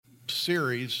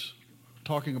series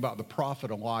talking about the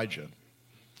prophet Elijah.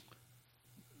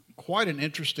 Quite an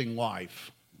interesting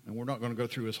life, and we're not going to go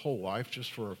through his whole life,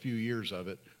 just for a few years of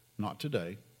it. Not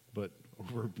today, but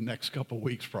over the next couple of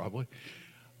weeks probably.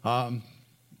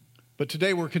 But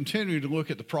today we're continuing to look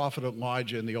at the prophet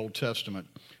Elijah in the Old Testament.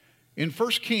 In 1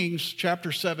 Kings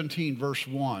chapter 17, verse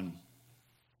 1,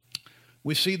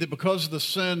 we see that because of the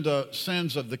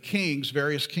sins of the kings,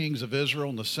 various kings of Israel,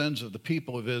 and the sins of the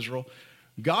people of Israel,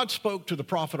 God spoke to the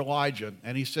prophet Elijah,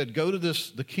 and he said, go to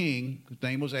the king, his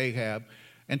name was Ahab,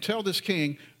 and tell this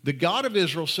king, the God of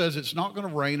Israel says it's not going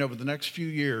to rain over the next few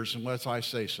years unless I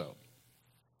say so.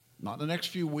 Not the next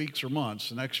few weeks or months,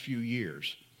 the next few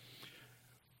years.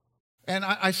 And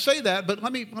I say that, but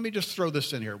let me just throw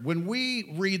this in here. When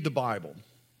we read the Bible,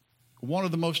 one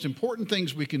of the most important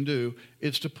things we can do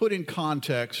is to put in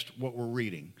context what we're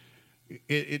reading.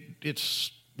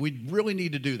 We really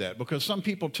need to do that because some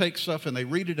people take stuff and they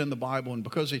read it in the Bible, and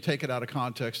because they take it out of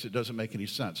context, it doesn't make any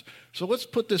sense. So let's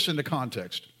put this into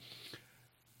context.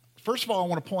 First of all, I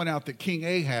want to point out that King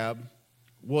Ahab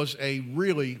was a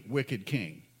really wicked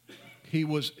king. He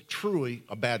was truly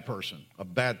a bad person.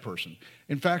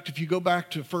 In fact, if you go back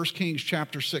to 1 Kings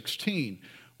chapter 16,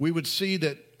 we would see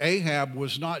that Ahab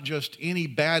was not just any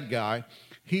bad guy.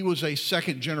 He was a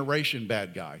second-generation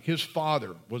bad guy. His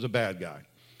father was a bad guy.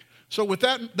 So with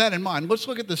that in mind, let's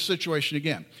look at this situation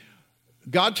again.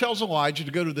 God tells Elijah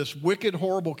to go to this wicked,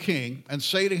 horrible king and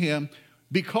say to him,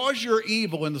 because you're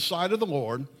evil in the sight of the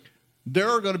Lord, there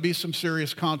are going to be some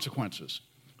serious consequences.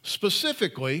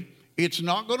 Specifically, it's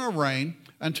not going to rain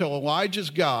until Elijah's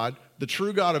God, the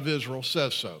true God of Israel,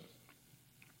 says so.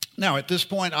 Now, at this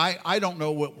point, I don't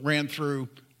know what ran through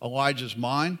Elijah's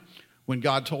mind when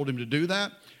God told him to do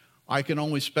that. I can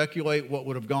only speculate what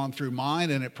would have gone through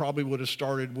mine, and it probably would have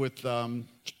started with,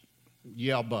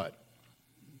 yeah, but.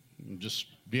 I'm just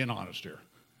being honest here.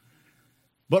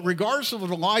 But regardless of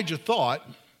what Elijah thought,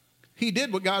 he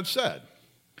did what God said.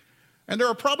 And there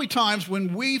are probably times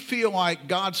when we feel like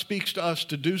God speaks to us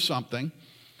to do something,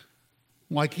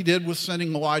 like he did with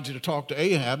sending Elijah to talk to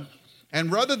Ahab, and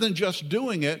rather than just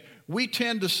doing it, we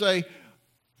tend to say,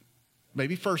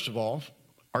 maybe first of all,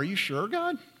 are you sure,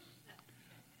 God?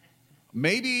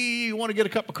 Maybe you want to get a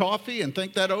cup of coffee and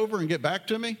think that over and get back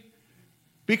to me?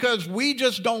 Because we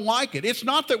just don't like it. It's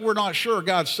not that we're not sure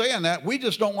God's saying that. We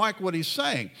just don't like what he's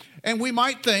saying. And we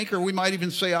might think, or we might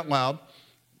even say out loud,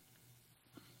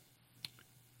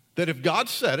 that if God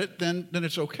said it, then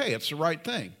it's okay. It's the right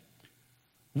thing.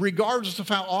 Regardless of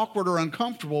how awkward or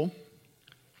uncomfortable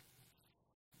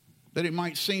that it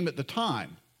might seem at the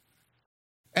time.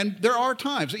 And there are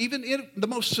times, even in the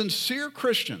most sincere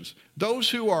Christians, those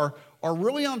who are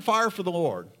really on fire for the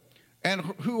Lord and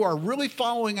who are really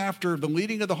following after the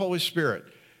leading of the Holy Spirit,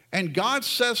 and God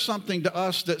says something to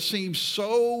us that seems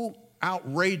so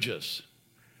outrageous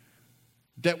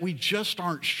that we just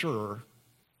aren't sure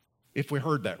if we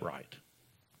heard that right.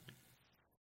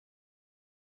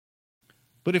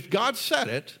 But if God said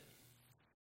it,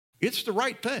 it's the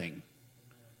right thing.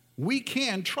 We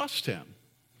can trust him.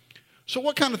 So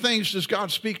what kind of things does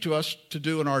God speak to us to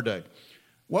do in our day?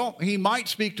 Well, he might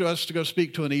speak to us to go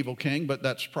speak to an evil king, but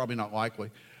that's probably not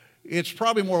likely. It's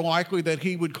probably more likely that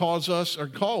he would cause us or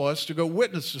call us to go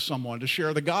witness to someone, to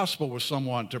share the gospel with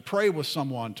someone, to pray with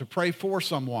someone, to pray for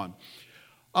someone.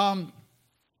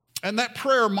 And that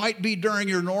prayer might be during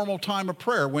your normal time of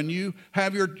prayer, when you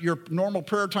have your normal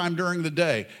prayer time during the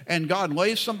day, and God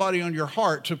lays somebody on your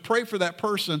heart to pray for that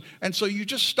person, and so you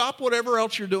just stop whatever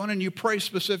else you're doing and you pray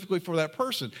specifically for that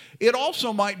person. It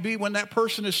also might be when that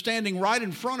person is standing right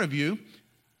in front of you,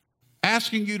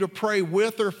 asking you to pray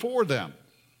with or for them.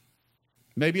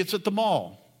 Maybe it's at the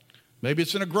mall. Maybe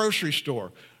it's in a grocery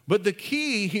store. But the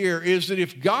key here is that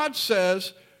if God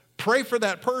says, pray for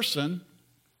that person,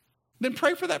 then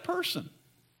pray for that person.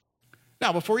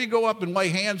 Now, before you go up and lay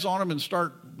hands on them and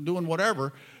start doing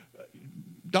whatever,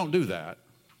 don't do that.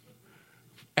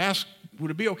 Ask, would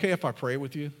it be okay if I pray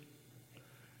with you?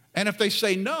 And if they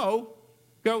say no,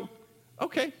 go,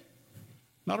 okay,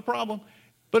 not a problem.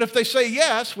 But if they say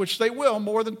yes, which they will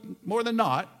more than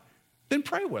not, then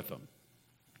pray with them.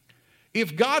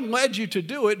 If God led you to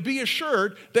do it, be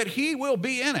assured that he will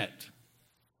be in it.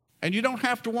 And you don't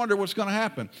have to wonder what's going to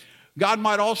happen. God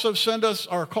might also send us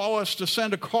or call us to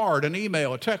send a card, an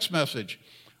email, a text message,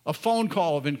 a phone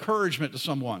call of encouragement to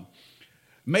someone.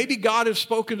 Maybe God has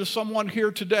spoken to someone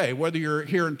here today, whether you're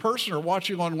here in person or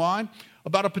watching online,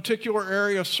 about a particular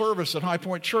area of service at High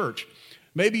Point Church.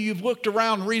 Maybe you've looked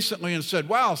around recently and said,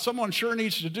 wow, someone sure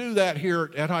needs to do that here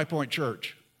at High Point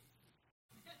Church.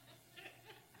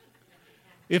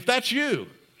 If that's you,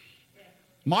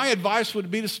 My advice would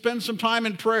be to spend some time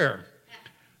in prayer.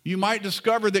 You might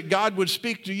discover that God would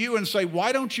speak to you and say,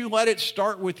 why don't you let it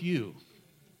start with you?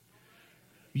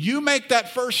 You make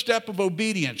that first step of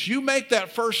obedience. You make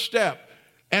that first step.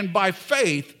 And by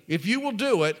faith, if you will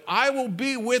do it, I will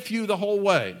be with you the whole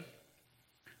way.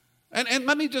 And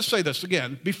let me just say this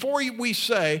again. Before we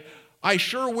say, I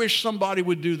sure wish somebody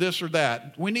would do this or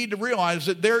that, we need to realize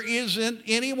that there isn't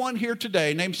anyone here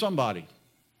today, name somebody.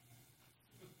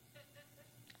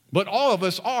 But all of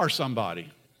us are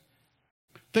somebody.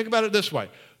 Think about it this way.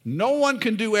 No one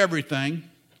can do everything,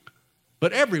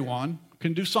 but everyone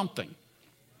can do something.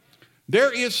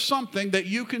 There is something that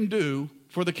you can do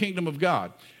for the kingdom of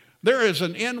God. There is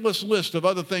an endless list of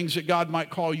other things that God might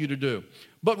call you to do.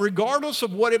 But regardless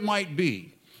of what it might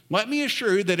be, let me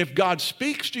assure you that if God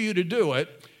speaks to you to do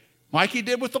it, like he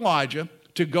did with Elijah,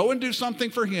 to go and do something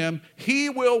for him, he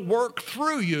will work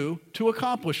through you to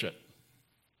accomplish it.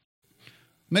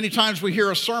 Many times we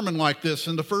hear a sermon like this,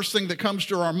 and the first thing that comes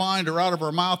to our mind or out of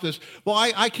our mouth is, well,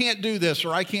 I can't do this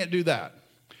or I can't do that.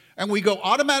 And we go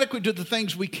automatically to the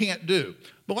things we can't do.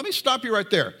 But let me stop you right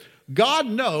there. God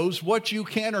knows what you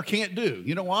can or can't do.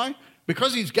 You know why?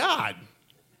 Because he's God.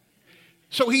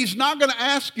 So he's not going to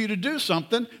ask you to do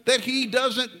something that he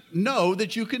doesn't know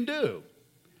that you can do.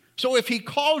 So if he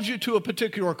calls you to a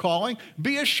particular calling,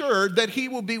 be assured that he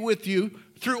will be with you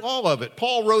through all of it.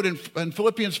 Paul wrote in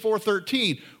Philippians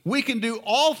 4:13, we can do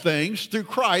all things through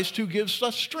Christ who gives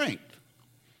us strength.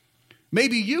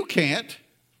 Maybe you can't,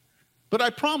 but I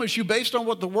promise you, based on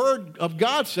what the Word of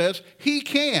God says, he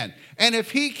can. And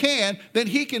if he can, then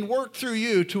he can work through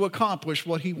you to accomplish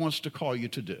what he wants to call you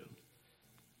to do.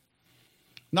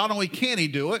 Not only can he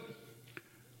do it,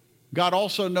 God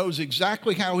also knows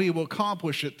exactly how he will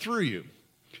accomplish it through you.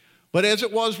 But as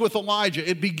it was with Elijah,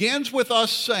 it begins with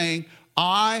us saying,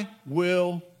 I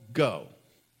will go.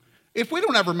 If we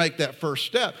don't ever make that first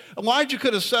step, Elijah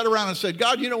could have sat around and said,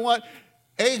 God, you know what?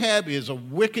 Ahab is a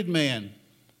wicked man.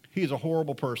 He's a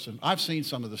horrible person. I've seen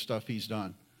some of the stuff he's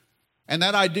done. And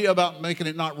that idea about making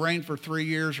it not rain for 3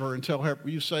 years or until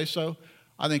you say so,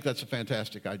 I think that's a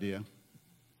fantastic idea.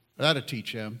 That'll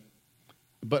teach him.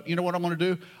 But you know what I'm going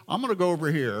to do? I'm going to go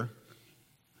over here,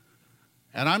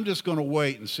 and I'm just going to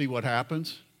wait and see what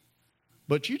happens.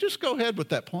 But you just go ahead with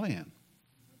that plan.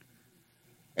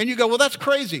 And you go, well, that's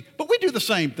crazy. But we do the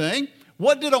same thing.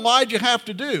 What did Elijah have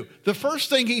to do? The first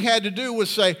thing he had to do was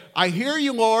say, I hear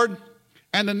you, Lord.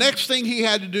 And the next thing he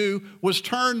had to do was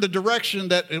turn the direction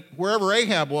that wherever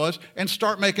Ahab was and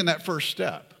start making that first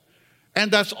step. And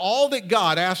that's all that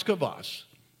God asks of us.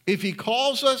 If he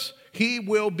calls us, he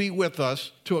will be with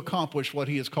us to accomplish what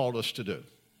he has called us to do.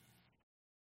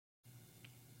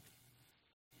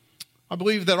 I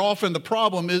believe that often the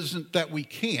problem isn't that we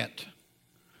can't,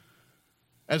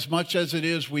 as much as it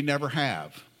is we never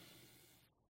have.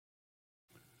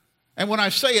 And when I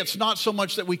say it's not so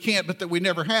much that we can't, but that we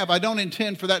never have, I don't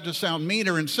intend for that to sound mean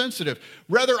or insensitive.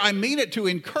 Rather, I mean it to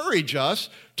encourage us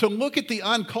to look at the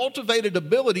uncultivated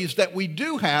abilities that we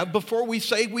do have before we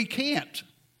say we can't.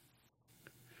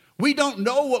 We don't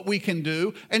know what we can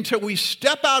do until we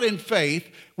step out in faith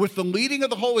with the leading of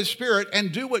the Holy Spirit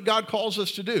and do what God calls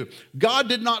us to do. God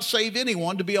did not save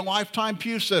anyone to be a lifetime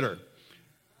pew sitter.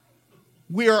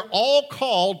 We are all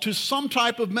called to some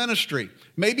type of ministry.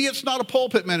 Maybe it's not a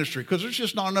pulpit ministry because there's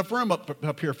just not enough room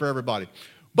up here for everybody.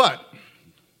 But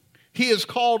he has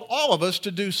called all of us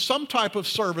to do some type of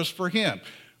service for him.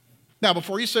 Now,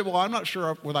 before you say, well, I'm not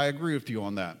sure whether I agree with you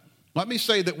on that. Let me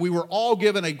say that we were all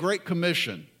given a great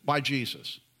commission by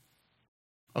Jesus.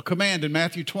 A command in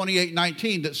Matthew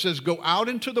 28:19 that says, go out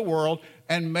into the world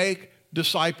and make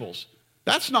disciples.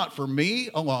 That's not for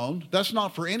me alone. That's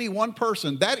not for any one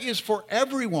person. That is for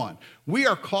everyone. We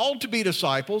are called to be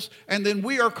disciples, and then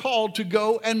we are called to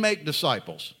go and make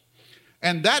disciples.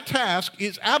 And that task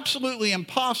is absolutely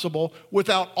impossible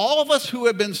without all of us who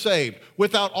have been saved,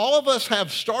 without all of us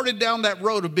have started down that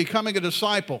road of becoming a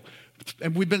disciple,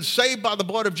 and we've been saved by the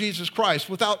blood of Jesus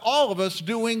Christ, without all of us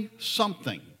doing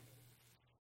something.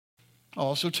 I'll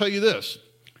also tell you this.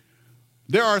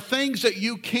 There are things that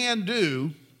you can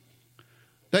do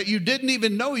that you didn't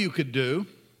even know you could do,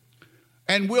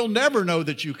 and will never know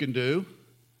that you can do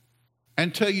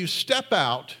until you step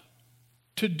out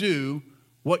to do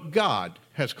what God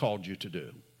has called you to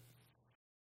do.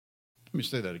 Let me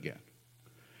say that again.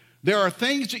 There are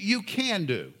things that you can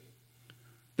do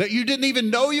that you didn't even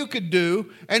know you could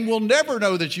do and will never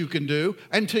know that you can do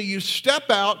until you step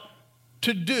out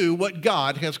to do what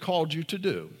God has called you to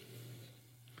do.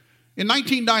 In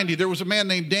 1990, there was a man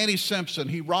named Danny Simpson.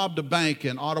 He robbed a bank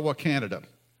in Ottawa, Canada.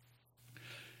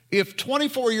 If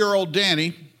 24-year-old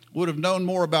Danny would have known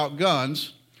more about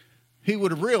guns, he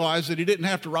would have realized that he didn't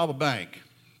have to rob a bank.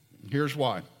 Here's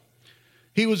why.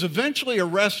 He was eventually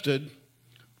arrested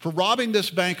for robbing this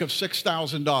bank of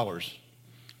 $6,000.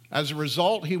 As a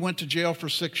result, he went to jail for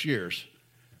 6 years.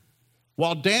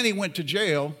 While Danny went to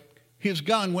jail, his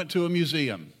gun went to a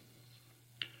museum.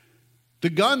 The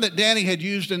gun that Danny had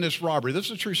used in this robbery, this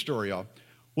is a true story, y'all,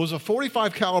 was a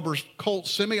 .45 caliber Colt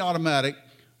semi-automatic,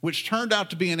 which turned out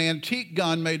to be an antique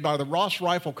gun made by the Ross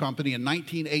Rifle Company in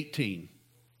 1918.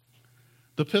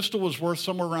 The pistol was worth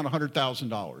somewhere around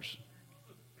 $100,000.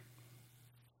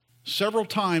 Several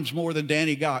times more than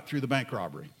Danny got through the bank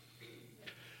robbery.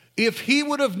 If he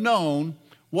would have known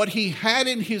what he had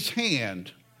in his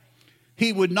hand,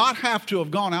 he would not have to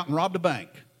have gone out and robbed a bank.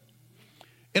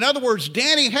 In other words,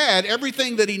 Danny had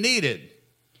everything that he needed.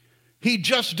 He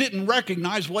just didn't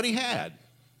recognize what he had.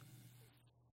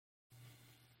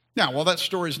 Now, while that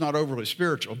story is not overly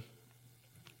spiritual,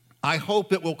 I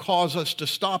hope it will cause us to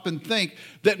stop and think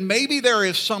that maybe there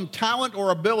is some talent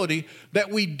or ability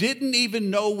that we didn't even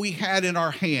know we had in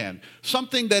our hand.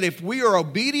 Something that if we are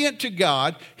obedient to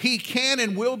God, He can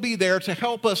and will be there to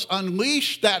help us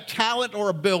unleash that talent or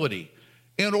ability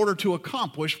in order to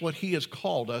accomplish what He has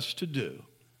called us to do.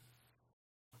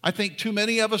 I think too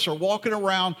many of us are walking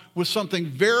around with something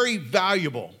very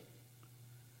valuable,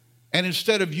 and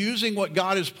instead of using what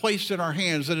God has placed in our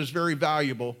hands that is very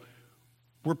valuable,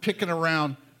 we're picking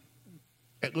around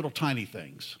at little tiny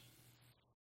things,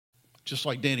 just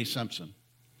like Danny Simpson.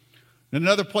 In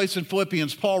another place in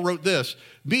Philippians, Paul wrote this,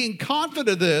 being confident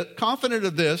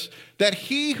of this, that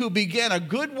he who began a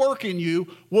good work in you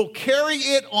will carry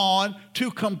it on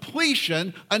to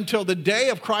completion until the day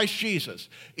of Christ Jesus.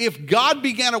 If God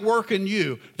began a work in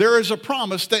you, there is a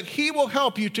promise that He will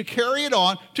help you to carry it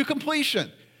on to completion.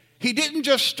 He didn't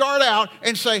just start out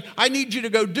and say, I need you to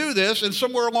go do this, and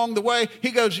somewhere along the way,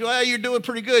 He goes, well, you're doing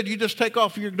pretty good. You just take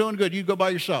off and you're doing good. You go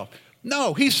by yourself.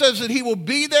 No, He says that He will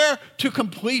be there to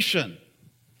completion.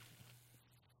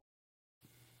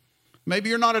 Maybe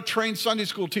you're not a trained Sunday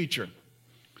school teacher.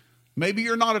 Maybe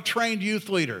you're not a trained youth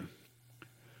leader.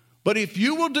 But if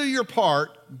you will do your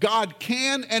part, God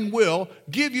can and will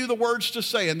give you the words to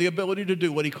say and the ability to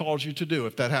do what He calls you to do,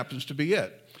 if that happens to be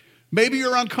it. Maybe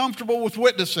you're uncomfortable with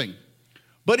witnessing.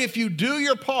 But if you do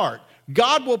your part,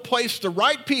 God will place the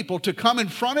right people to come in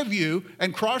front of you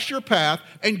and cross your path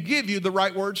and give you the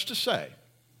right words to say.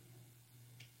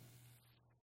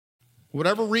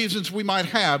 Whatever reasons we might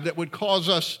have that would cause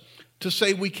us to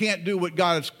say we can't do what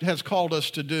God has called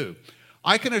us to do,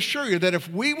 I can assure you that if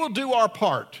we will do our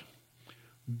part,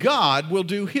 God will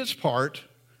do His part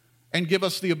and give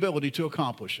us the ability to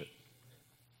accomplish it.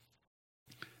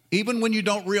 Even when you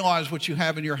don't realize what you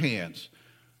have in your hands,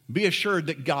 be assured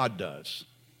that God does.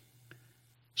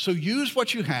 So use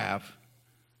what you have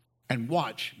and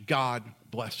watch God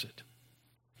bless it.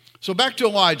 So back to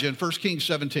Elijah in 1 Kings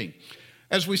 17.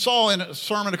 As we saw in a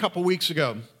sermon a couple weeks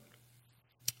ago,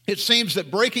 it seems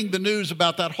that breaking the news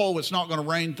about that whole it's not going to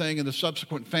rain thing and the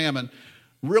subsequent famine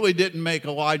really didn't make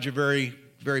Elijah very,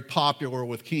 very popular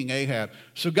with King Ahab.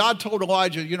 So God told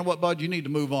Elijah, you know what, bud, you need to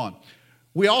move on.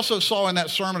 We also saw in that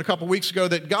sermon a couple weeks ago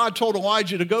that God told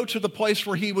Elijah to go to the place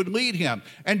where He would lead him.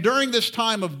 And during this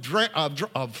time of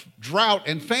drought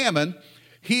and famine,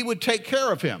 He would take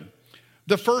care of him.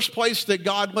 The first place that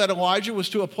God led Elijah was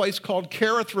to a place called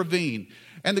Kerith Ravine.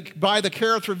 And by the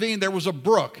Kerith Ravine, there was a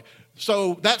brook.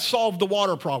 So that solved the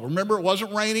water problem. Remember, it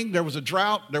wasn't raining. There was a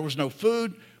drought. There was no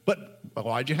food. But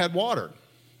Elijah had water.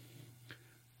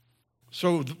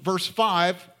 So verse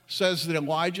 5 says that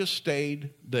Elijah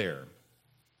stayed there.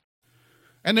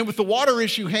 And then with the water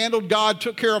issue handled, God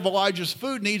took care of Elijah's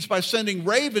food needs by sending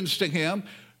ravens to him.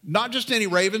 Not just any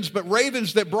ravens, but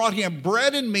ravens that brought him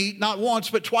bread and meat, not once,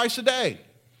 but twice a day.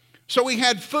 So he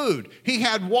had food. He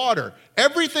had water.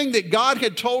 Everything that God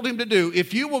had told him to do,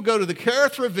 if you will go to the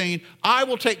Kerith Ravine, I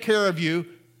will take care of you.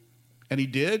 And he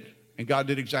did, and God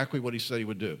did exactly what He said He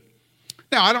would do.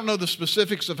 Now, I don't know the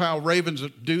specifics of how ravens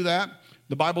do that.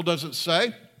 The Bible doesn't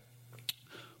say.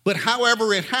 But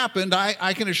however it happened,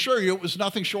 I can assure you it was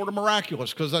nothing short of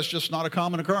miraculous, because that's just not a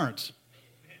common occurrence.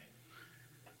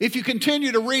 If you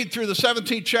continue to read through the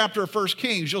 17th chapter of 1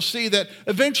 Kings, you'll see that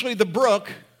eventually the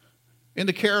brook in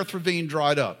the Kerith Ravine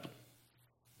dried up.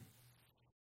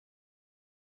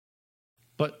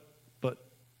 But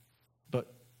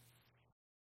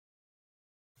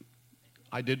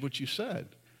I did what you said.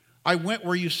 I went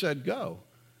where you said go.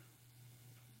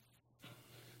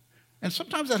 And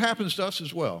sometimes that happens to us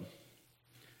as well.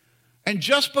 And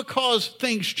just because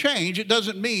things change, it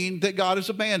doesn't mean that God has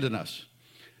abandoned us.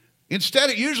 Instead,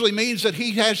 it usually means that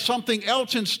He has something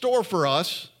else in store for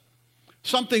us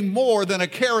something more than a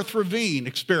Kerith Ravine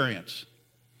experience.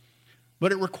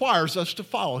 But it requires us to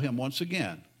follow him once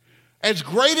again. As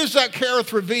great as that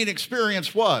Kerith Ravine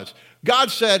experience was, God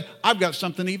said, I've got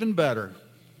something even better.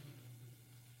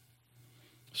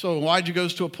 So Elijah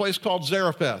goes to a place called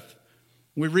Zarephath.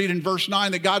 We read in verse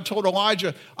 9 that God told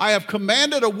Elijah, I have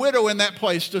commanded a widow in that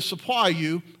place to supply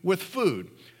you with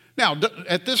food. Now,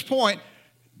 at this point,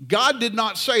 God did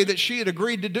not say that she had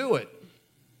agreed to do it.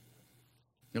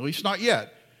 At least not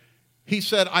yet. He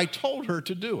said, I told her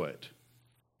to do it.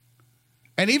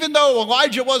 And even though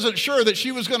Elijah wasn't sure that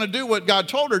she was going to do what God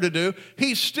told her to do,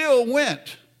 he still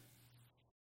went.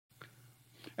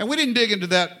 And we didn't dig into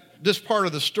this part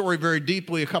of the story very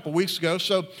deeply a couple weeks ago.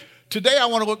 So today I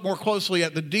want to look more closely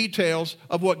at the details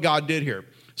of what God did here.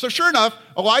 So sure enough,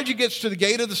 Elijah gets to the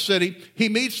gate of the city. He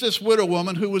meets this widow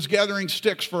woman who was gathering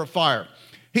sticks for a fire.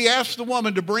 He asks the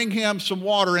woman to bring him some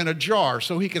water in a jar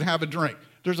so he could have a drink.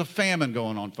 There's a famine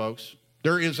going on, folks.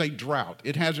 There is a drought.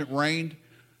 It hasn't rained.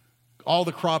 All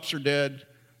the crops are dead.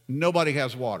 Nobody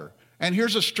has water. And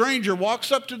here's a stranger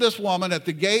walks up to this woman at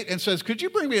the gate and says, could you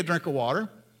bring me a drink of water?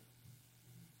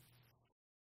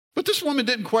 But this woman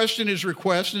didn't question his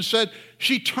request. Instead,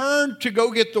 she turned to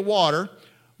go get the water,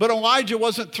 but Elijah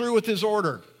wasn't through with his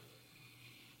order.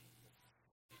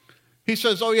 He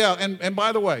says, oh yeah, and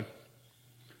by the way,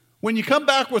 when you come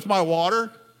back with my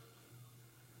water,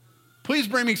 please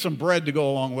bring me some bread to go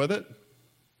along with it.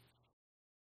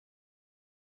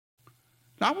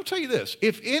 Now, I will tell you this.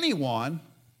 If anyone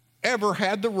ever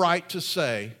had the right to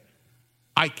say,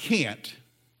 I can't,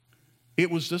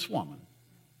 it was this woman.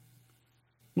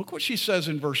 Look what she says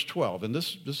in verse 12, and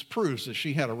this proves that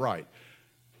she had a right.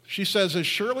 She says, as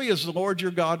surely as the Lord your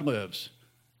God lives,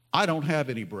 I don't have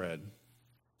any bread,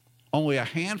 only a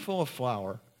handful of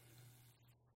flour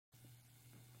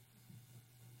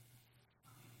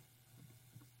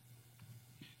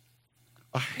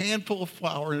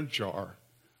in a jar,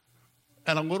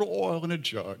 and a little oil in a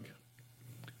jug.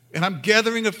 And I'm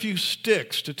gathering a few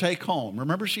sticks to take home.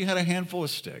 Remember, she had a handful of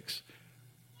sticks.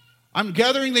 I'm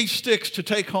gathering these sticks to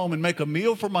take home and make a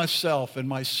meal for myself and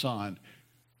my son,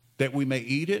 that we may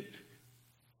eat it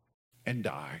and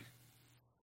die.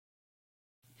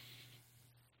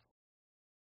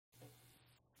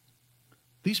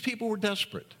 These people were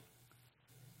desperate.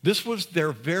 This was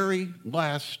their very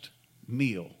last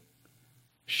meal.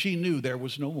 She knew there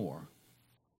was no more.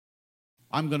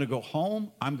 I'm going to go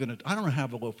home. I don't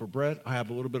have a loaf of bread. I have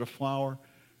a little bit of flour,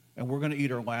 and we're going to eat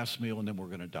our last meal, and then we're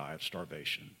going to die of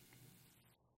starvation.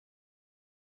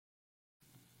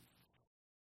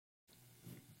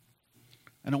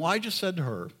 And Elijah said to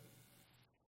her,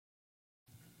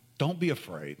 don't be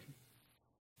afraid.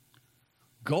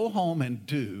 Go home and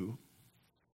do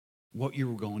what you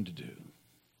were going to do.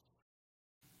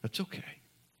 That's okay.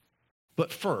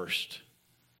 But first,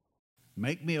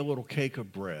 make me a little cake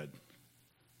of bread.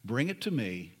 Bring it to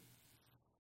me.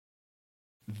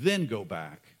 Then go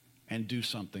back and do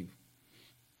something.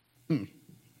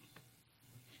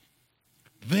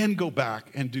 Then go back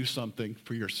and do something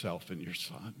for yourself and your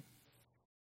son.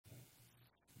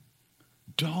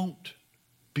 Don't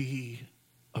be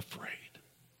afraid.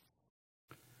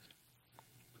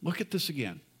 Look at this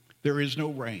again. There is no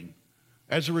rain.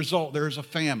 As a result, there is a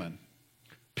famine.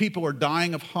 People are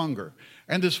dying of hunger.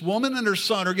 And this woman and her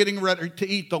son are getting ready to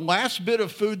eat the last bit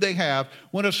of food they have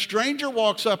when a stranger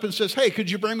walks up and says, hey,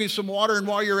 could you bring me some water? And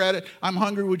while you're at it, I'm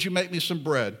hungry. Would you make me some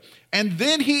bread? And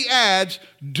then he adds,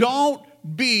 don't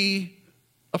be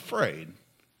afraid.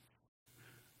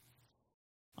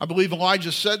 I believe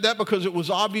Elijah said that because it was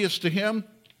obvious to him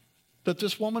that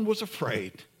this woman was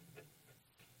afraid.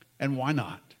 And why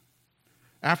not?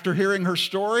 After hearing her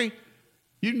story,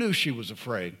 you knew she was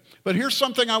afraid. But here's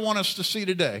something I want us to see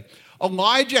today.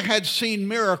 Elijah had seen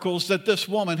miracles that this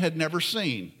woman had never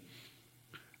seen.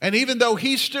 And even though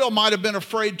he still might have been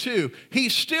afraid too, he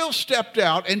still stepped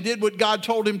out and did what God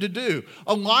told him to do.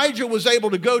 Elijah was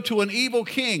able to go to an evil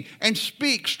king and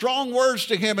speak strong words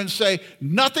to him and say,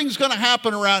 nothing's going to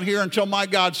happen around here until my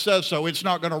God says so. It's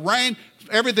not going to rain,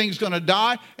 everything's going to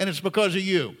die, and it's because of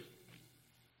you.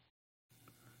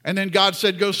 And then God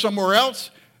said, go somewhere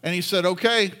else. And he said,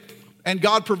 okay. And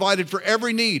God provided for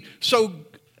every need. So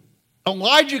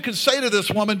Elijah could say to this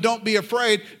woman, don't be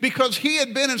afraid, because he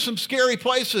had been in some scary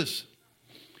places.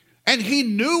 And he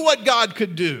knew what God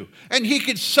could do. And he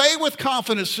could say with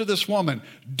confidence to this woman,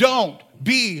 don't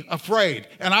be afraid.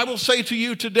 And I will say to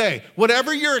you today,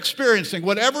 whatever you're experiencing,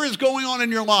 whatever is going on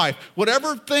in your life,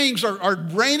 whatever things are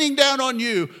raining down on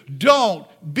you, don't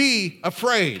be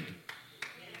afraid.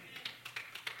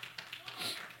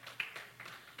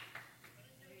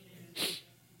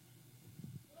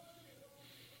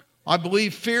 I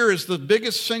believe fear is the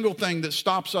biggest single thing that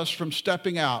stops us from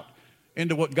stepping out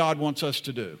into what God wants us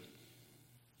to do.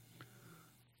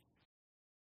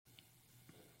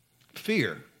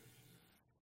 Fear.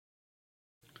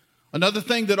 Another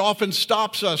thing that often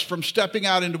stops us from stepping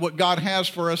out into what God has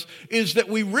for us is that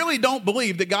we really don't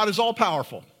believe that God is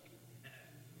all-powerful.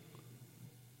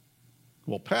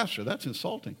 Well, Pastor, that's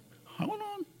insulting. Hold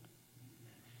on.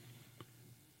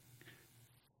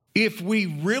 If we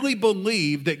really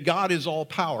believe that God is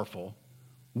all-powerful,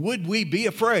 would we be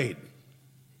afraid?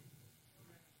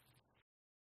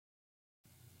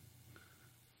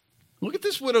 Look at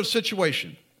this widow's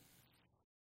situation.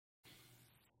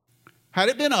 Had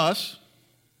it been us,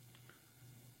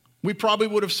 we probably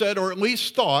would have said, or at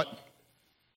least thought,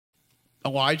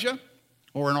 Elijah,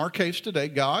 or in our case today,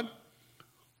 God,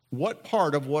 what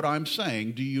part of what I'm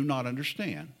saying do you not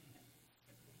understand?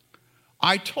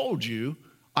 I told you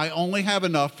I only have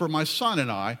enough for my son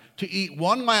and I to eat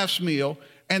one last meal,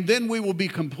 and then we will be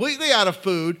completely out of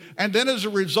food, and then as a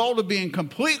result of being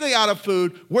completely out of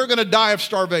food, we're going to die of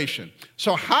starvation.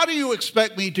 So how do you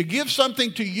expect me to give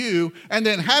something to you and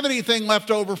then have anything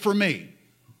left over for me?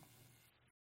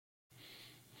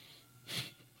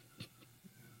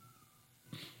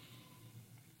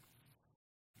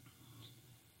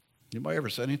 Anybody ever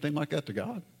said anything like that to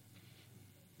God?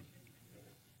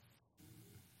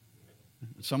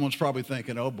 Someone's probably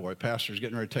thinking, oh boy, pastor's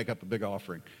getting ready to take up a big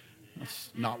offering.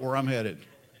 That's not where I'm headed.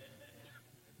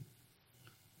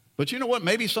 But you know what?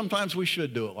 Maybe sometimes we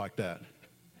should do it like that.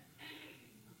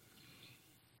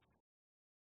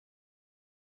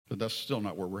 But that's still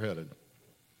not where we're headed.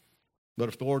 But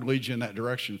if the Lord leads you in that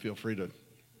direction, feel free to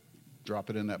drop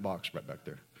it in that box right back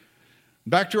there.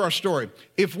 Back to our story.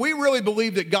 If we really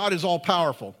believe that God is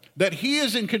all-powerful, that He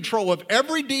is in control of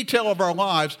every detail of our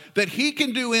lives, that He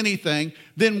can do anything,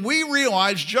 then we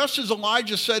realize, just as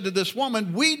Elijah said to this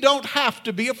woman, we don't have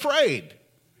to be afraid.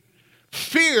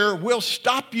 Fear will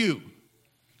stop you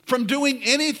from doing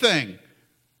anything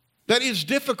that is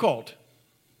difficult.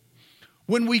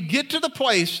 When we get to the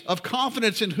place of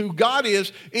confidence in who God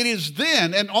is, it is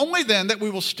then and only then that we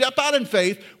will step out in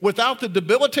faith without the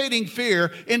debilitating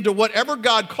fear into whatever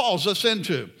God calls us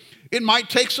into. It might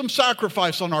take some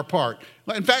sacrifice on our part.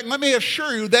 In fact, let me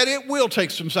assure you that it will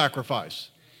take some sacrifice.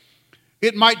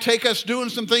 It might take us doing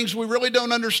some things we really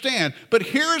don't understand. But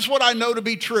here's what I know to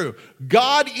be true.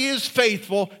 God is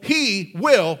faithful. He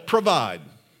will provide.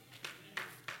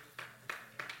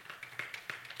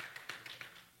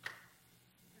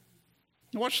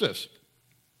 Watch this.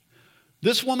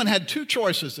 This woman had two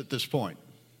choices at this point.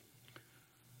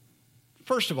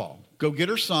 First of all, go get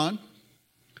her son,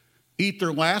 eat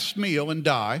their last meal, and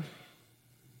die.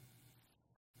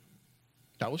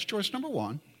 That was choice number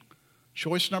one.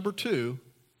 Choice number two,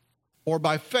 or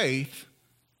by faith,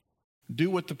 do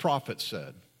what the prophet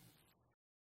said.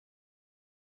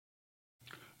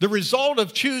 The result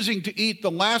of choosing to eat the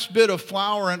last bit of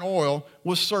flour and oil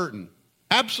was certain.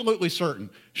 Absolutely certain.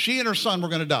 She and her son were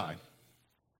going to die.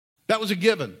 That was a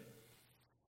given.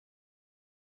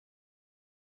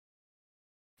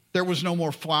 There was no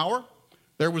more flour.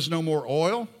 There was no more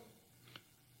oil.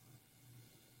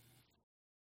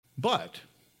 But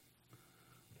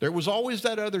there was always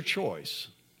that other choice.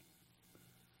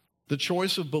 The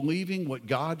choice of believing what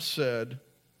God said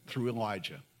through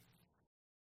Elijah.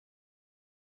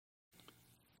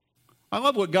 I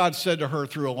love what God said to her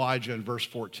through Elijah in verse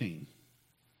 14.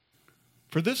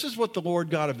 For this is what the Lord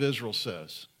God of Israel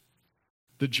says.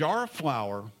 The jar of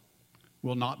flour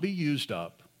will not be used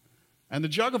up, and the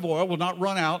jug of oil will not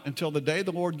run out until the day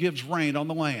the Lord gives rain on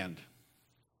the land.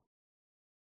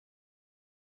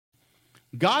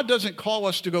 God doesn't call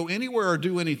us to go anywhere or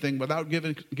do anything without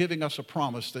giving us a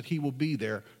promise that He will be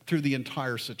there through the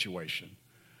entire situation.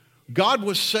 God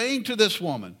was saying to this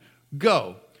woman,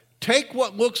 go. Take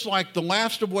what looks like the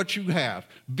last of what you have.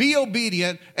 Be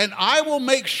obedient, and I will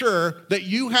make sure that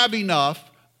you have enough.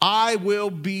 I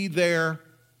will be there.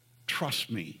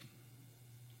 Trust me.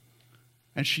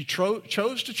 And she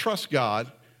chose to trust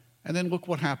God, and then look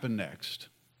what happened next.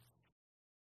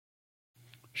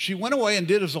 She went away and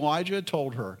did as Elijah had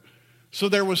told her. So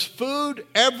there was food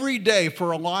every day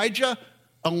for Elijah,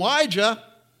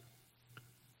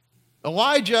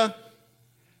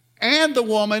 and the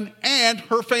woman and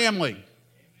her family.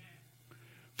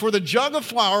 For the jug of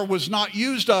flour was not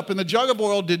used up, and the jug of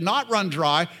oil did not run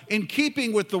dry, in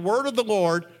keeping with the word of the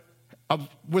Lord,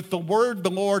 with the word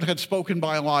the Lord had spoken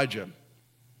by Elijah.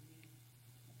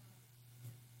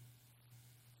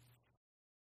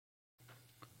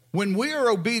 When we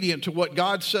are obedient to what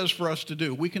God says for us to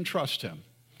do, we can trust Him.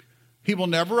 He will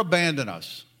never abandon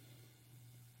us.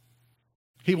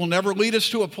 He will never lead us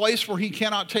to a place where he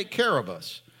cannot take care of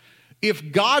us.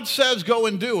 If God says go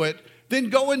and do it, then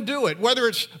go and do it. Whether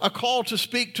it's a call to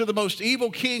speak to the most evil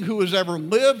king who has ever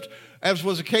lived, as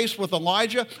was the case with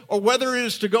Elijah, or whether it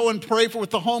is to go and pray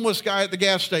with the homeless guy at the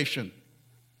gas station.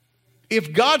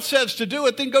 If God says to do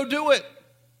it, then go do it.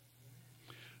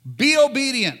 Be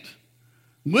obedient.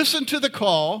 Listen to the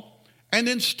call, and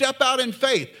then step out in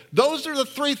faith. Those are the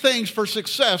three things for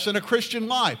success in a Christian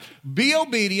life. Be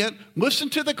obedient, listen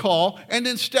to the call, and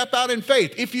then step out in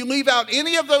faith. If you leave out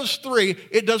any of those three,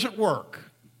 it doesn't work.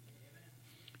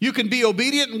 You can be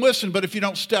obedient and listen, but if you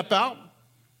don't step out,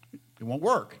 it won't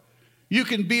work. You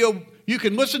can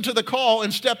listen to the call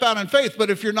and step out in faith, but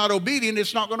if you're not obedient,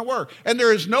 it's not going to work. And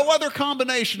there is no other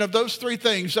combination of those three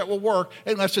things that will work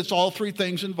unless it's all three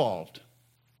things involved.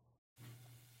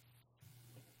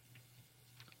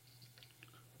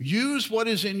 Use what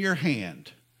is in your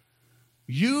hand.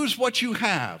 Use what you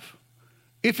have.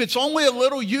 If it's only a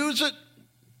little, use it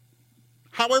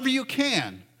however you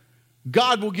can.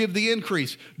 God will give the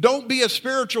increase. Don't be a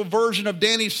spiritual version of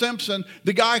Danny Simpson,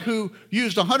 the guy who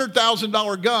used a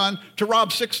 $100,000 gun to rob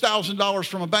 $6,000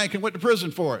 from a bank and went to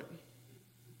prison for it.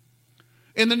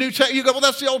 In the New Testament, you go, well,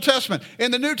 that's the Old Testament.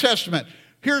 In the New Testament,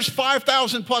 here's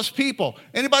 5,000 plus people.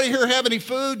 Anybody here have any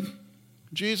food?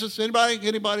 Jesus,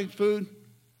 anybody, food?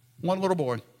 One little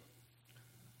boy.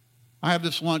 I have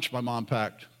this lunch my mom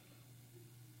packed.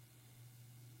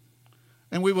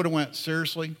 And we would have went,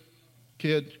 seriously,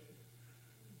 kid?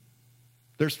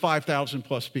 There's 5,000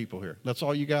 plus people here. That's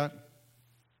all you got?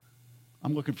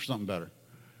 I'm looking for something better.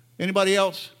 Anybody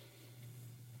else?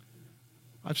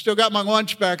 I've still got my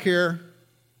lunch back here.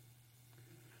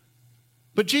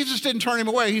 But Jesus didn't turn him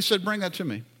away. He said, bring that to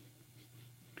me.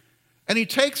 And he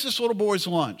takes this little boy's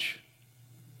lunch.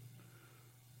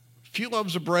 A few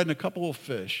loaves of bread and a couple of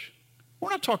fish. We're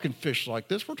not talking fish like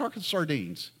this. We're talking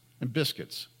sardines and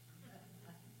biscuits.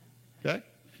 Okay?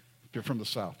 If you're from the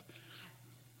South.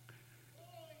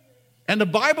 And the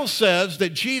Bible says that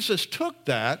Jesus took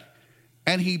that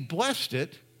and he blessed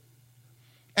it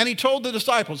and he told the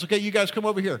disciples, okay, you guys come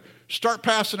over here. Start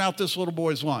passing out this little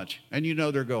boy's lunch. And you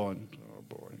know they're going, oh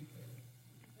boy.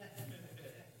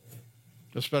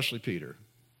 Especially Peter.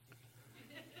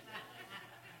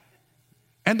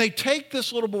 And they take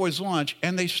this little boy's lunch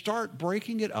and they start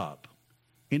breaking it up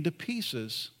into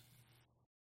pieces.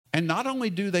 And not only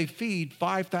do they feed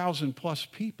 5,000 plus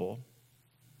people,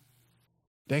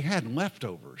 they had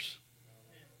leftovers.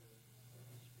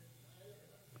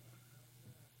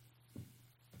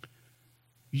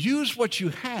 Use what you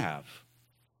have.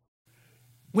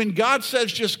 When God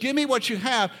says, just give me what you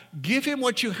have, give him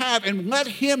what you have and let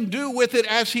him do with it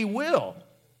as he will.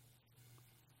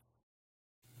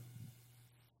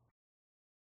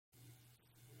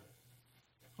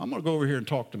 I'm going to go over here and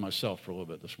talk to myself for a little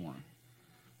bit this morning.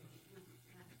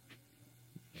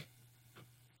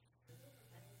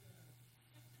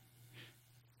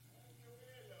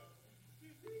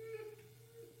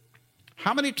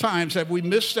 How many times have we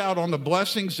missed out on the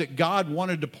blessings that God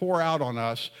wanted to pour out on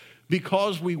us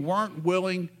because we weren't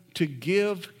willing to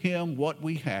give him what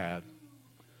we had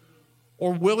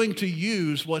or willing to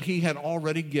use what he had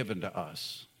already given to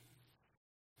us?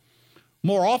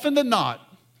 More often than not,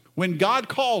 when God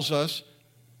calls us,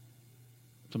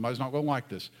 somebody's not going to like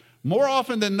this. More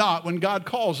often than not, when God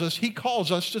calls us, he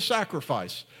calls us to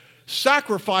sacrifice.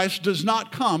 Sacrifice does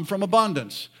not come from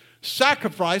abundance.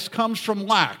 Sacrifice comes from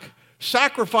lack.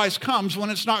 Sacrifice comes when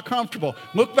it's not comfortable.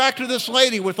 Look back to this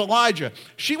lady with Elijah.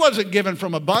 She wasn't given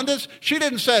from abundance. She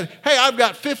didn't say, hey, I've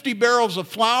got 50 barrels of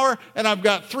flour and I've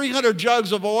got 300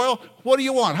 jugs of oil. What do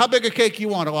you want? How big a cake you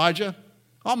want, Elijah?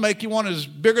 I'll make you one as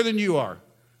bigger than you are.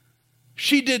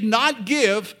 She did not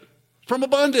give from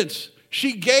abundance.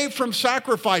 She gave from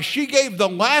sacrifice. She gave the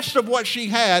last of what she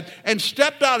had and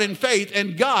stepped out in faith,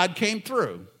 and God came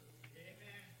through.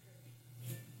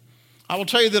 I will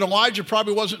tell you that Elijah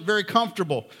probably wasn't very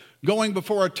comfortable going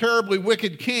before a terribly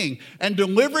wicked king and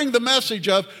delivering the message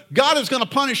of, God is going to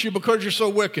punish you because you're so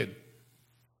wicked.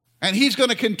 And he's going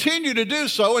to continue to do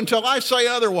so until I say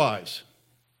otherwise.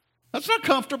 That's not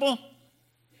comfortable.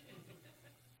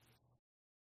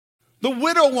 The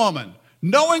widow woman,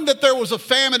 knowing that there was a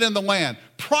famine in the land,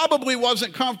 probably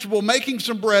wasn't comfortable making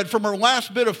some bread from her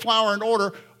last bit of flour and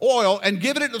oil and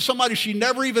giving it to somebody she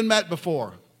never even met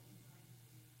before.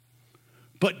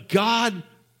 But God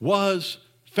was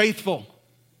faithful.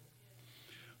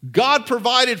 God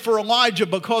provided for Elijah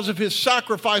because of his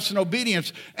sacrifice and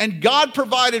obedience, and God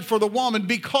provided for the woman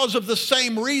because of the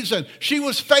same reason. She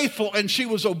was faithful and she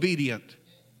was obedient.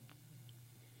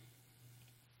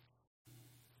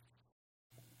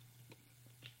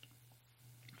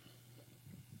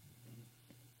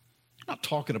 not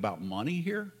talking about money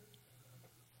here.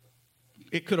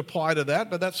 It could apply to that,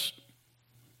 but that's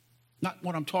not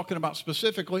what I'm talking about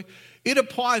specifically. It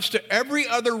applies to every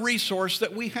other resource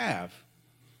that we have.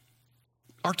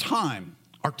 Our time,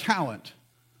 our talent,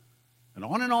 and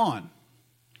on and on.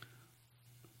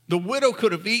 The widow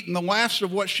could have eaten the last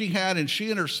of what she had, and she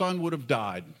and her son would have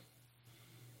died.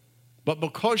 But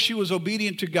because she was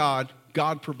obedient to God,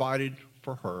 God provided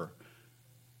for her.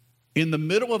 In the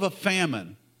middle of a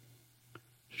famine,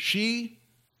 she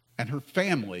and her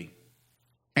family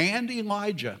and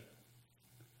Elijah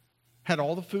had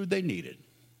all the food they needed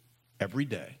every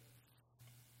day.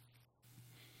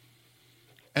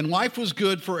 And life was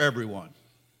good for everyone.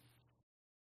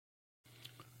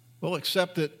 Well,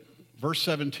 except that verse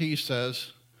 17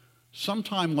 says,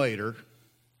 sometime later,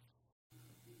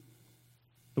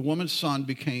 the woman's son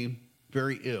became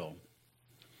very ill.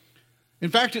 In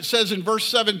fact, it says in verse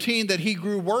 17 that he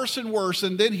grew worse and worse,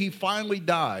 and then he finally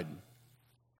died.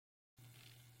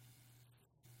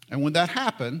 And when that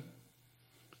happened,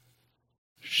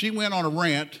 she went on a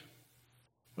rant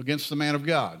against the man of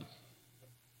God.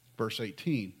 Verse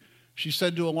 18, she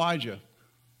said to Elijah,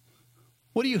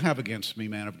 "What do you have against me,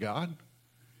 man of God?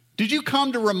 Did you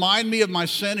come to remind me of my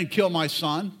sin and kill my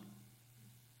son?"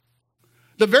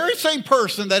 The very same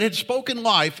person that had spoken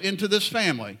life into this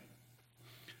family,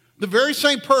 the very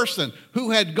same person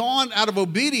who had gone out of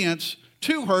obedience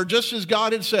to her, just as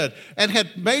God had said, and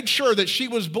had made sure that she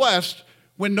was blessed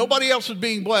when nobody else was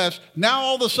being blessed, now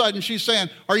all of a sudden she's saying,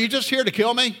 "Are you just here to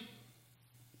kill me?"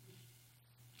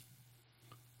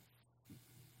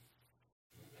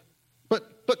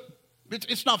 But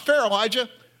it's not fair, Elijah.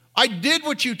 I did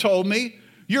what you told me.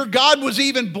 Your God was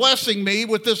even blessing me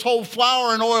with this whole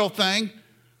flour and oil thing.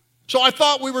 So I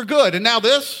thought we were good. And now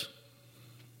this?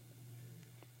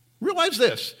 Realize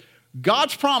this.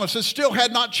 God's promises still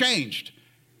had not changed.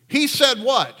 He said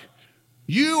what?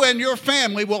 You and your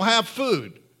family will have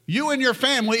food. You and your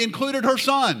family included her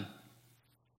son.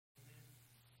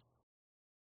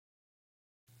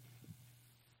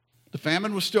 The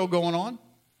famine was still going on.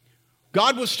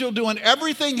 God was still doing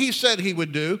everything he said he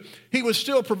would do. He was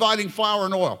still providing flour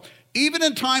and oil. Even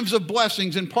in times of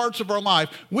blessings in parts of our life,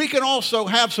 we can also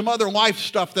have some other life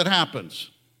stuff that happens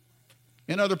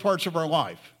in other parts of our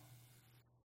life.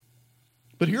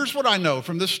 But here's what I know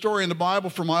from this story in the Bible,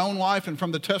 from my own life, and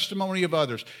from the testimony of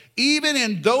others. Even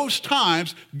in those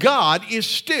times, God is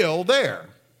still there.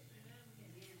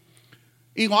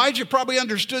 Elijah probably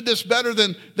understood this better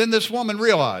than this woman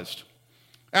realized.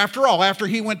 After all, after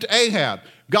he went to Ahab,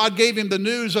 God gave him the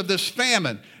news of this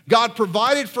famine. God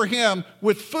provided for him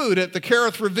with food at the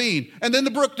Kerith Ravine, and then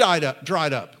the brook dried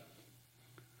up.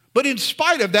 But in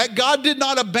spite of that, God did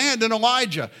not abandon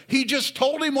Elijah. He just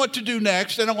told him what to do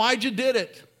next, and Elijah did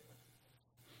it.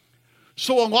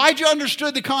 So Elijah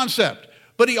understood the concept,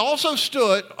 but he also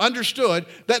understood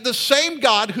that the same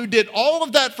God who did all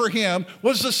of that for him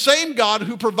was the same God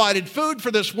who provided food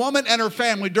for this woman and her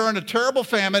family during a terrible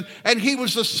famine, and he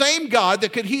was the same God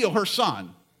that could heal her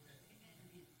son.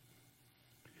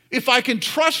 If I can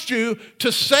trust you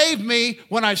to save me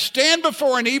when I stand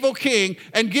before an evil king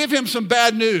and give him some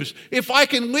bad news, if I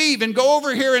can leave and go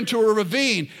over here into a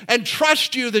ravine and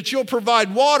trust you that you'll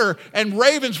provide water and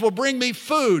ravens will bring me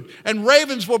food and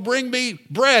ravens will bring me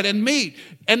bread and meat,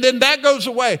 and then that goes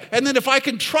away. And then if I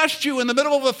can trust you in the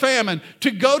middle of a famine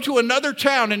to go to another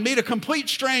town and meet a complete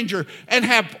stranger and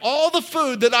have all the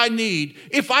food that I need,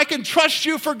 if I can trust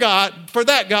you for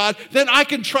that God, then I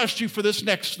can trust you for this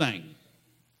next thing.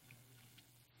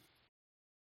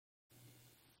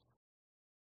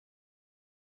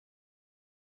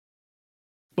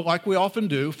 But like we often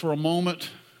do, for a moment,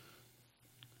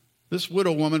 this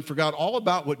widow woman forgot all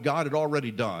about what God had already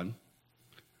done.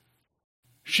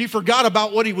 She forgot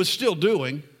about what he was still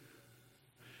doing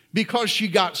because she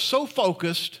got so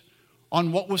focused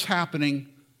on what was happening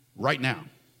right now.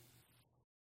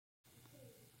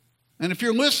 And if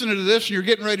you're listening to this and you're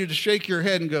getting ready to shake your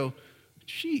head and go,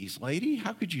 "Geez, lady,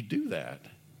 how could you do that?"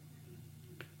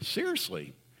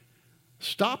 Seriously,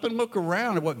 stop and look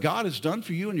around at what God has done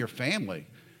for you and your family.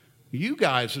 You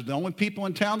guys are the only people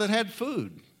in town that had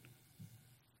food.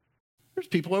 There's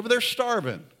people over there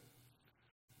starving.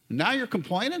 Now you're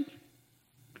complaining?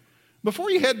 Before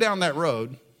you head down that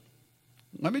road,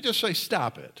 let me just say,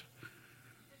 stop it.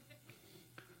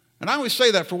 And I always say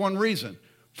that for one reason.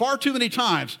 Far too many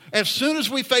times, as soon as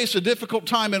we face a difficult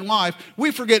time in life,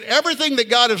 we forget everything that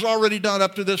God has already done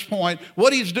up to this point,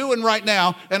 what he's doing right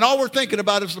now, and all we're thinking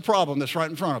about is the problem that's right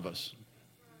in front of us.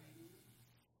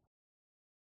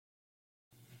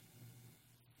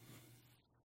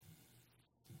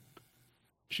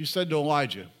 She said to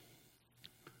Elijah,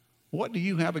 What do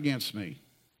you have against me?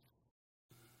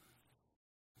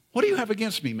 What do you have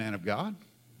against me, man of God?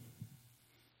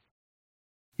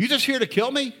 You just here to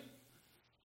kill me?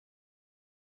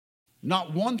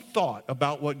 Not one thought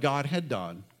about what God had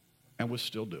done and was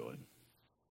still doing.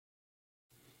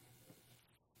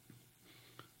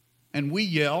 And we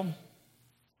yell,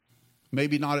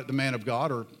 maybe not at the man of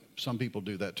God, or some people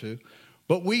do that too,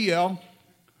 but we yell,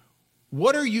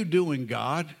 "What are you doing,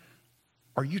 God?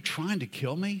 Are you trying to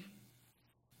kill me?"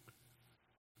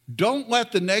 Don't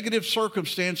let the negative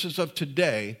circumstances of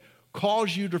today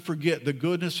cause you to forget the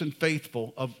goodness and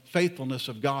faithfulness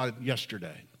of God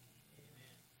yesterday.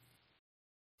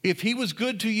 If he was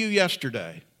good to you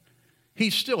yesterday,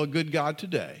 he's still a good God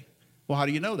today. Well, how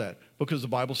do you know that? Because the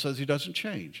Bible says he doesn't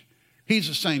change. He's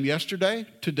the same yesterday,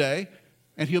 today,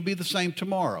 and he'll be the same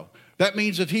tomorrow. That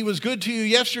means if he was good to you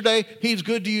yesterday, he's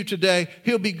good to you today,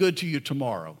 he'll be good to you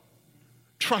tomorrow.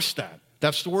 Trust that.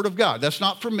 That's the word of God. That's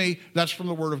not from me. That's from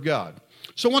the word of God.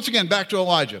 So once again, back to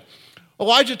Elijah.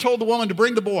 Elijah told the woman to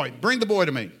bring the boy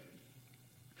to me.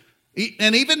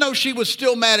 And even though she was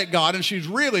still mad at God, and she's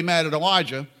really mad at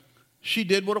Elijah, she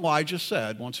did what Elijah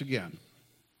said once again.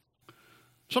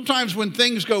 Sometimes when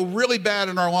things go really bad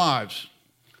in our lives,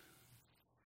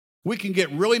 we can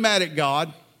get really mad at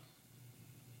God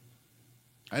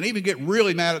and even get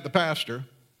really mad at the pastor.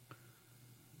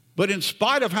 But in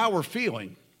spite of how we're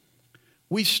feeling,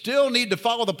 we still need to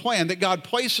follow the plan that God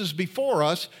places before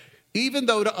us, even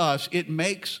though to us it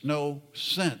makes no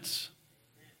sense.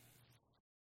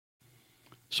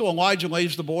 So Elijah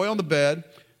lays the boy on the bed,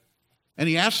 and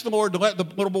he asks the Lord to let the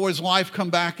little boy's life come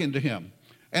back into him.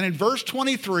 And in verse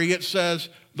 23, it says,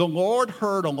 "The Lord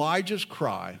heard Elijah's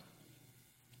cry,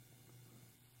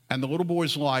 and the little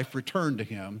boy's life returned to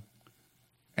him,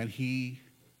 and he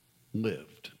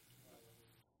lived."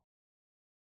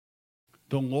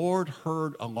 The Lord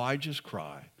heard Elijah's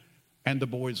cry, and the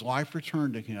boy's life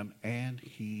returned to him, and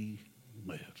he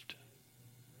lived.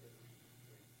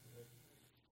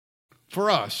 For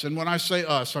us, and when I say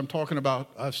us, I'm talking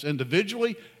about us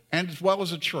individually and as well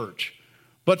as a church.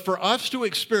 But for us to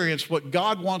experience what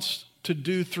God wants to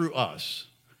do through us,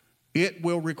 it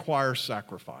will require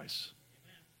sacrifice.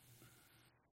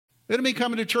 It'll mean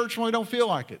coming to church when we don't feel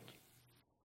like it.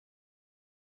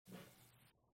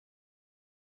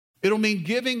 It'll mean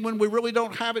giving when we really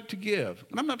don't have it to give.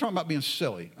 And I'm not talking about being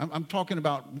silly. I'm talking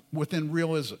about within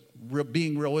realism,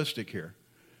 being realistic here.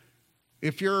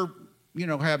 If you're,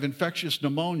 have infectious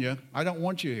pneumonia, I don't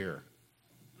want you here.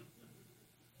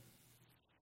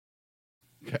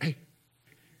 Okay?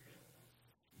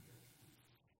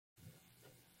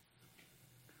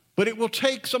 But it will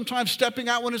take sometimes stepping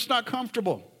out when it's not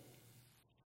comfortable.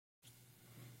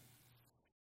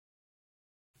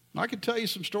 I could tell you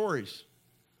some stories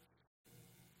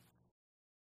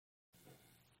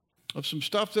of some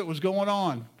stuff that was going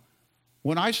on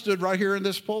when I stood right here in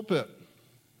this pulpit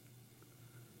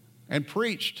and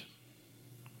preached,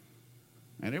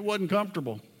 and it wasn't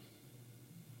comfortable.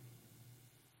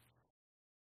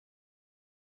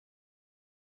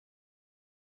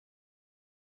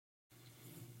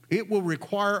 It will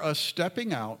require us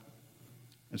stepping out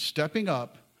and stepping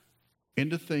up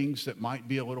into things that might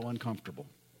be a little uncomfortable.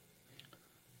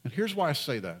 And here's why I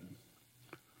say that.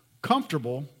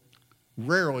 Comfortable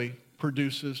rarely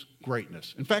produces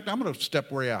greatness. In fact, I'm going to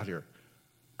step way out here.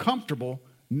 Comfortable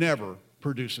never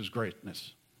produces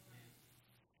greatness.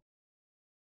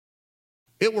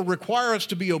 It will require us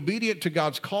to be obedient to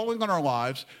God's calling on our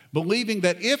lives, believing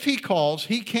that if he calls,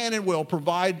 he can and will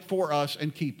provide for us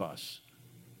and keep us.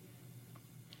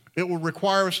 It will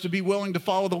require us to be willing to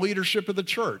follow the leadership of the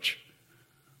church.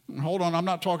 Hold on, I'm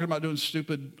not talking about doing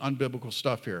stupid, unbiblical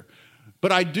stuff here.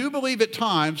 But I do believe at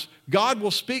times God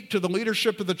will speak to the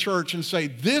leadership of the church and say,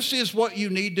 this is what you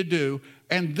need to do,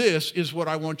 and this is what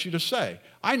I want you to say.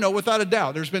 I know without a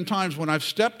doubt there's been times when I've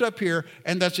stepped up here,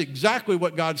 and that's exactly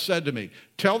what God said to me.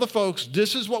 Tell the folks,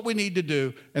 this is what we need to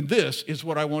do, and this is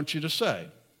what I want you to say.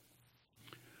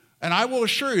 And I will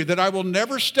assure you that I will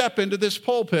never step into this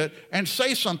pulpit and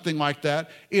say something like that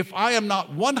if I am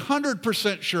not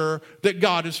 100% sure that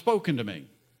God has spoken to me.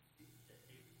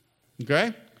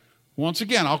 Okay? Once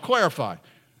again, I'll clarify.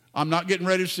 I'm not getting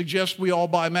ready to suggest we all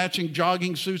buy matching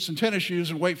jogging suits and tennis shoes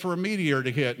and wait for a meteor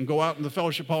to hit and go out in the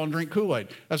fellowship hall and drink Kool-Aid.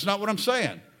 That's not what I'm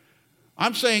saying.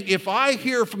 I'm saying if I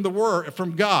hear from the word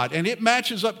from God and it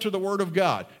matches up to the word of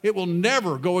God, it will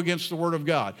never go against the word of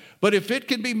God. But if it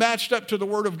can be matched up to the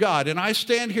word of God and I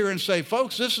stand here and say,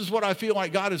 folks, this is what I feel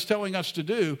like God is telling us to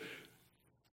do,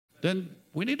 then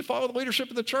we need to follow the leadership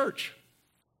of the church.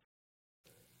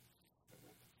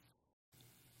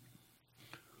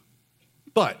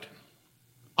 But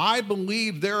I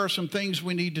believe there are some things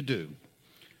we need to do.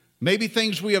 Maybe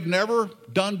things we have never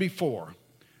done before.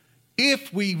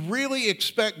 If we really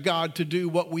expect God to do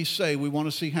what we say we want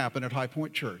to see happen at High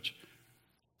Point Church,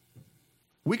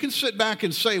 we can sit back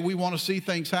and say we want to see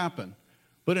things happen.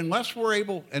 But unless we're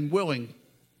able and willing,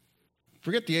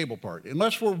 forget the able part,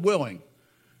 unless we're willing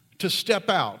to step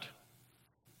out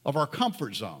of our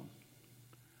comfort zone,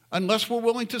 unless we're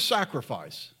willing to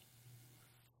sacrifice,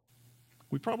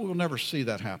 we probably will never see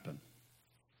that happen.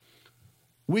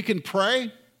 We can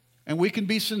pray and we can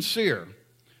be sincere,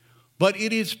 but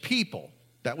it is people,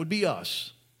 that would be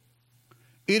us.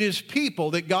 It is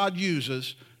people that God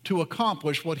uses to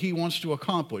accomplish what he wants to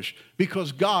accomplish,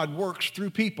 because God works through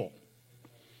people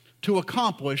to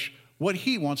accomplish what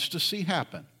he wants to see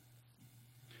happen.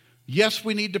 Yes,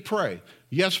 we need to pray.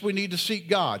 Yes, we need to seek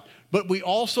God, but we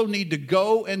also need to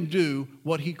go and do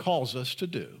what he calls us to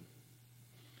do.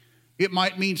 It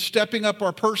might mean stepping up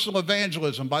our personal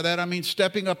evangelism. By that I mean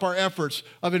stepping up our efforts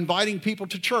of inviting people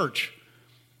to church.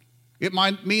 It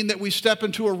might mean that we step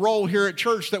into a role here at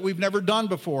church that we've never done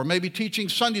before. Maybe teaching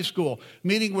Sunday school,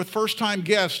 meeting with first-time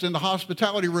guests in the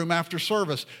hospitality room after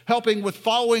service, helping with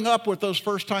following up with those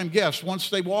first-time guests once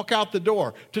they walk out the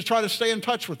door to try to stay in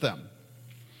touch with them.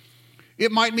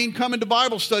 It might mean coming to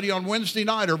Bible study on Wednesday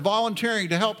night or volunteering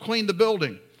to help clean the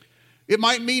building. It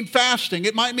might mean fasting.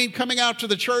 It might mean coming out to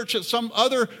the church at some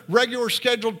other regular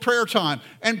scheduled prayer time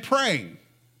and praying.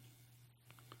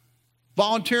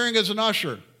 Volunteering as an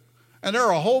usher. And there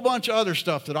are a whole bunch of other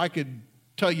stuff that I could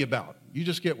tell you about. You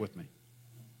just get with me.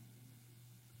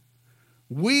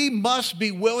 We must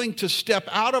be willing to step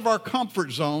out of our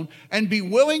comfort zone and be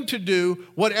willing to do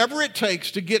whatever it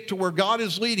takes to get to where God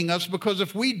is leading us, because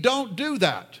if we don't do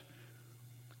that,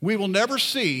 we will never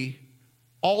see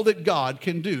all that God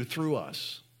can do through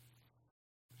us.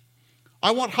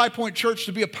 I want High Point Church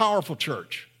to be a powerful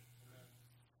church.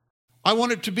 I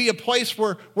want it to be a place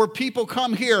where people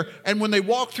come here, and when they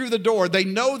walk through the door, they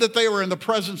know that they are in the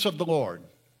presence of the Lord.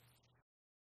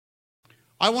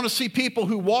 I want to see people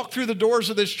who walk through the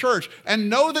doors of this church and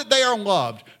know that they are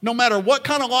loved. No matter what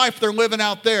kind of life they're living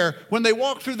out there, when they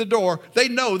walk through the door, they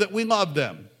know that we love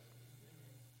them.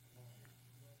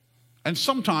 And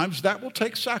sometimes that will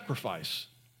take sacrifice.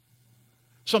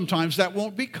 Sometimes that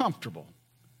won't be comfortable.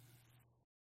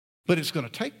 But it's going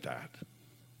to take that.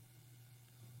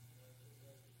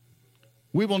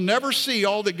 We will never see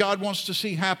all that God wants to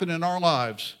see happen in our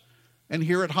lives and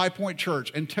here at High Point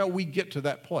Church until we get to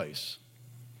that place.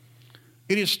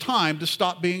 It is time to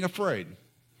stop being afraid.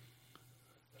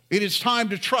 It is time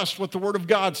to trust what the Word of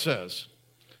God says.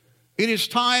 It is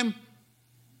time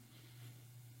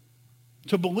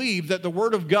to believe that the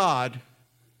Word of God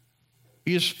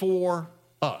is for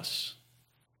us.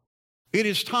 It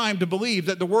is time to believe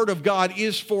that the Word of God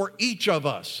is for each of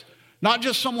us. Not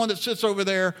just someone that sits over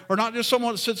there, or not just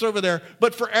someone that sits over there,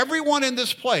 but for everyone in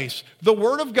this place. The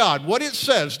Word of God, what it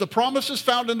says, the promises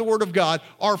found in the Word of God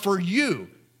are for you.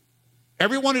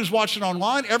 Everyone who's watching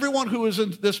online, everyone who is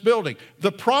in this building,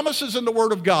 the promises in the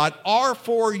Word of God are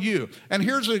for you. And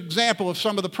here's an example of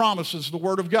some of the promises of the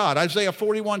Word of God. Isaiah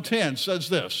 41:10 says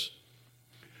this.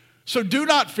 So do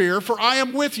not fear, for I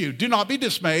am with you. Do not be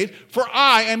dismayed, for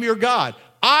I am your God.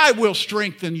 I will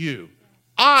strengthen you.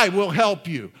 I will help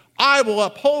you. I will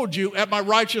uphold you at my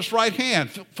righteous right hand.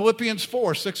 Philippians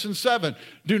 4:6-7.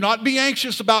 Do not be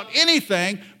anxious about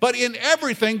anything, but in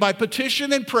everything by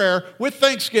petition and prayer with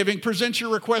thanksgiving present your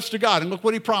requests to God. And look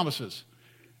what he promises.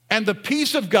 And the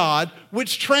peace of God,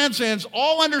 which transcends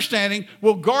all understanding,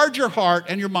 will guard your heart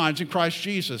and your minds in Christ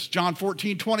Jesus. John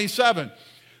 14:27.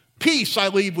 Peace I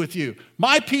leave with you.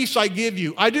 My peace I give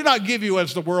you. I do not give you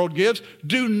as the world gives.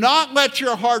 Do not let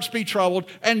your hearts be troubled,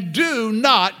 and do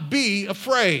not be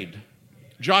afraid.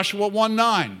 Joshua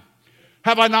 1:9.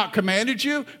 Have I not commanded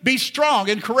you? Be strong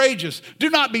and courageous. Do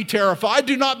not be terrified.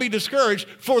 Do not be discouraged,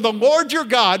 for the Lord your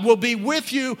God will be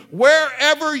with you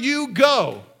wherever you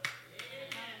go.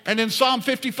 And in Psalm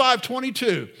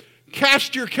 55:22,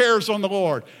 cast your cares on the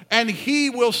Lord, and he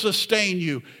will sustain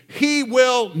you. He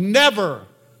will never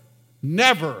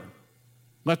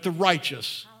let the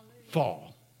righteous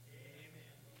fall.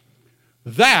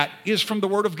 That is from the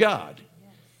Word of God.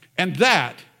 And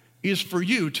that is for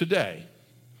you today.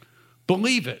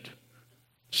 Believe it.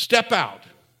 Step out.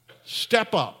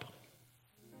 Step up.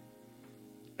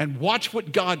 And watch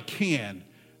what God can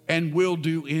and will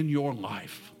do in your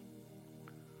life.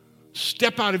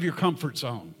 Step out of your comfort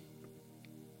zone.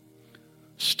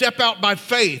 Step out by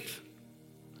faith.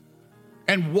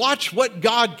 And watch what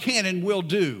God can and will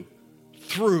do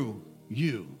through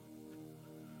you.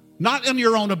 Not in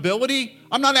your own ability.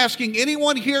 I'm not asking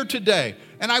anyone here today,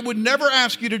 And I would never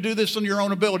ask you to do this on your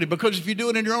own ability, because if you do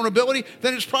it in your own ability,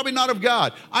 then it's probably not of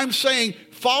God. I'm saying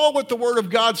follow what the Word of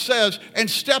God says and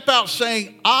step out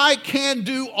saying, I can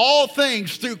do all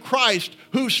things through Christ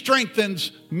who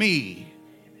strengthens me.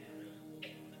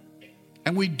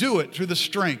 And we do it through the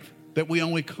strength that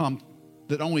only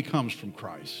comes from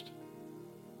Christ.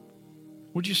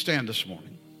 Would you stand this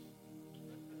morning?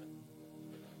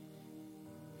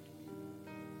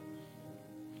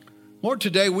 Lord,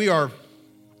 today we are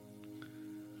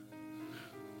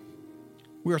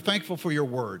thankful for your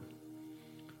word.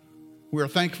 We are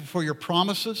thankful for your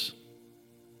promises.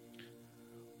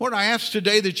 Lord, I ask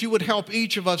today that you would help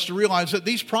each of us to realize that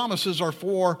these promises are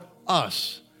for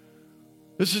us.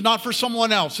 This is not for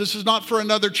someone else. This is not for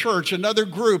another church, another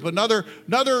group, another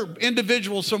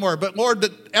individual somewhere. But Lord,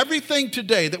 that everything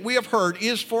today that we have heard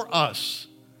is for us.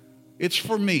 It's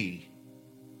for me.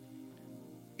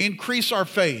 Increase our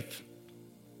faith.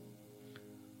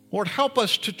 Lord, help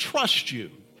us to trust you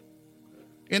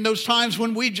in those times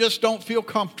when we just don't feel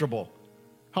comfortable.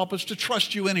 Help us to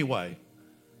trust you anyway,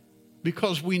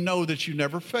 because we know that you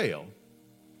never fail.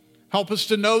 Help us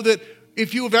to know that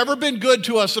if you have ever been good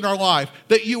to us in our life,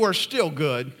 that you are still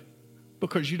good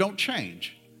because you don't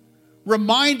change.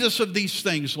 Remind us of these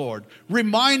things, Lord.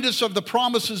 Remind us of the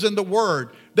promises in the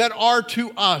Word that are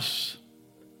to us,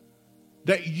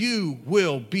 that you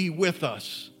will be with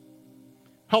us.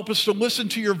 Help us to listen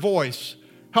to your voice.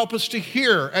 Help us to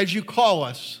hear as you call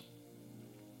us.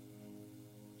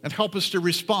 And help us to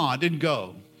respond and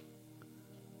go.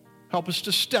 Help us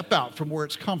to step out from where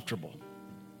it's comfortable.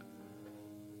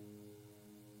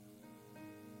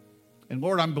 And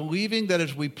Lord, I'm believing that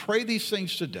as we pray these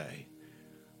things today,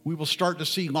 we will start to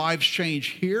see lives change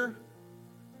here.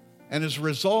 And as a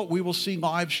result, we will see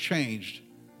lives changed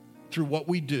through what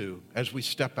we do as we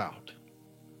step out.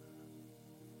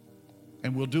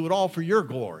 And we'll do it all for your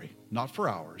glory, not for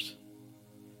ours.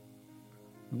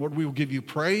 Lord, we will give you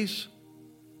praise.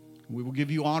 We will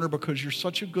give you honor because you're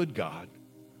such a good God.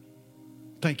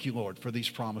 Thank you, Lord, for these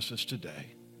promises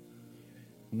today.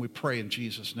 And we pray in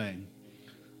Jesus' name.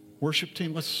 Worship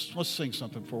team, let's sing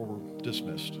something before we're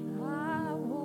dismissed.